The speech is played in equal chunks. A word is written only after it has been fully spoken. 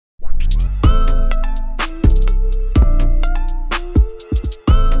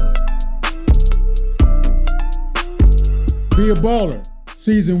Be a Baller,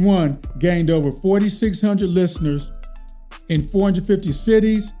 Season 1 gained over 4,600 listeners in 450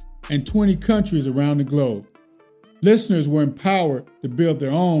 cities and 20 countries around the globe. Listeners were empowered to build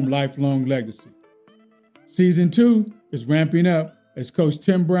their own lifelong legacy. Season 2 is ramping up as Coach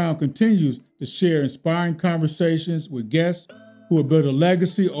Tim Brown continues to share inspiring conversations with guests who will build a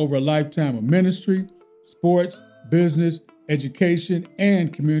legacy over a lifetime of ministry, sports, business, education,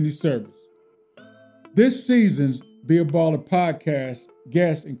 and community service. This season's Be a Baller podcast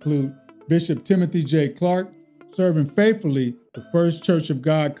guests include Bishop Timothy J. Clark, serving faithfully the First Church of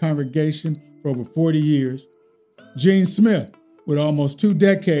God congregation for over 40 years, Gene Smith, with almost 2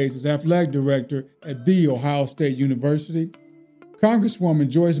 decades as athletic director at The Ohio State University, Congresswoman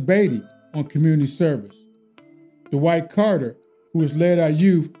Joyce Beatty on community service, Dwight Carter, who has led our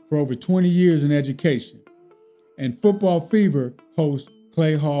youth for over 20 years in education, and Football Fever host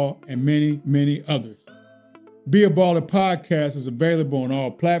Clay Hall, and many, many others. Be a Baller podcast is available on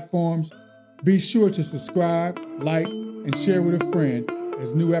all platforms. Be sure to subscribe, like, and share with a friend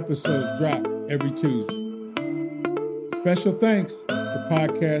as new episodes drop every Tuesday. Special thanks to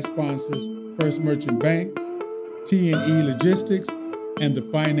podcast sponsors First Merchant Bank, T&E Logistics, and the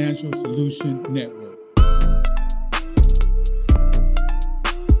Financial Solution Network.